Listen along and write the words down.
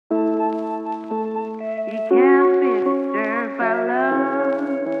can't be disturbed by love.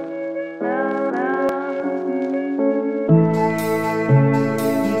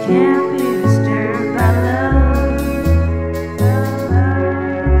 You can't be disturbed by love.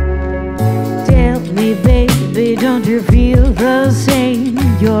 Tell me, baby, don't you feel the same?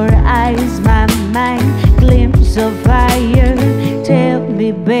 Your eyes, my mind, glimpse of fire. Tell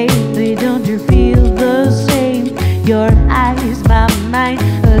me, baby, don't you feel the same? Your eyes, my mind,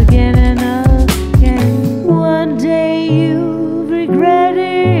 again and again. One day you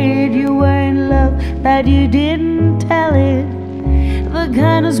regretted you were in love, that you didn't tell it. The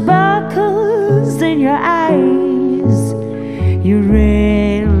kind of sparkles in your eyes, you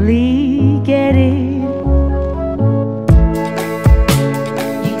rarely get it.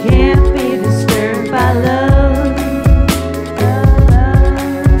 You can't be disturbed by love.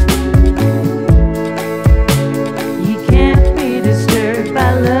 You can't be disturbed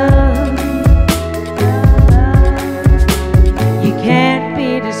by love. You can't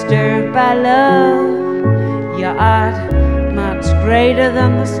be disturbed by love. Your art much greater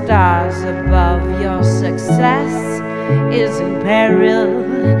than the stars above. Your success is in peril.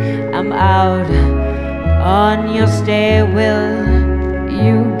 I'm out on your stairwell.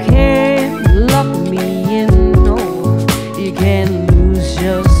 You can't lock me in, no. You can't lose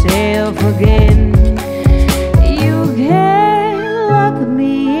yourself again. You can't lock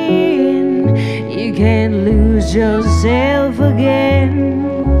me in. You can't lose yourself again.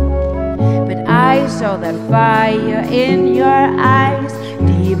 But I saw that fire in your eyes,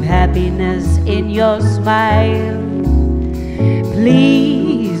 deep happiness in your smile.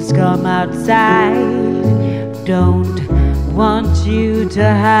 Please come outside. Don't want you to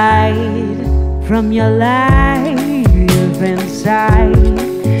hide from your life inside.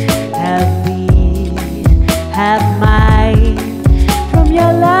 Have me, have mine. From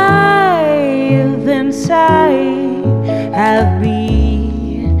your life inside. Have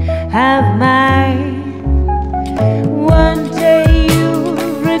me, have mine. One day you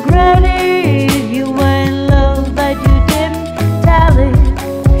regretted you were in love, but you didn't tell it.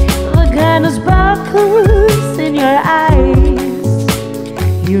 The kind of sparkles in your eyes,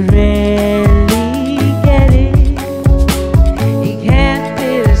 you rarely get it. You can't be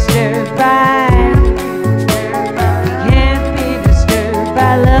disturbed by. You can't be disturbed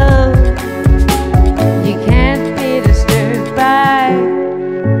by love. You can't be disturbed by.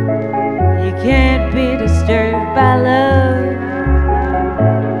 You can't be disturbed by love.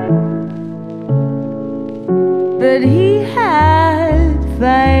 But he had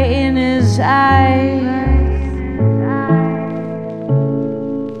fire in his eyes,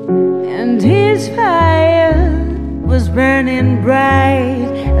 and his fire was burning bright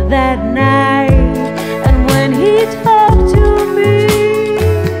that night. And when he talked to me,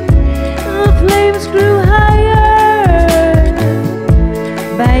 the flames grew higher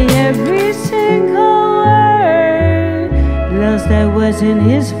by every single word lost that was in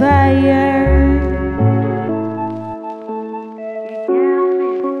his fire.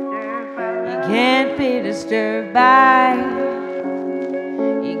 You can't be disturbed by.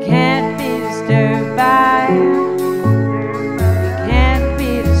 You can't be disturbed by.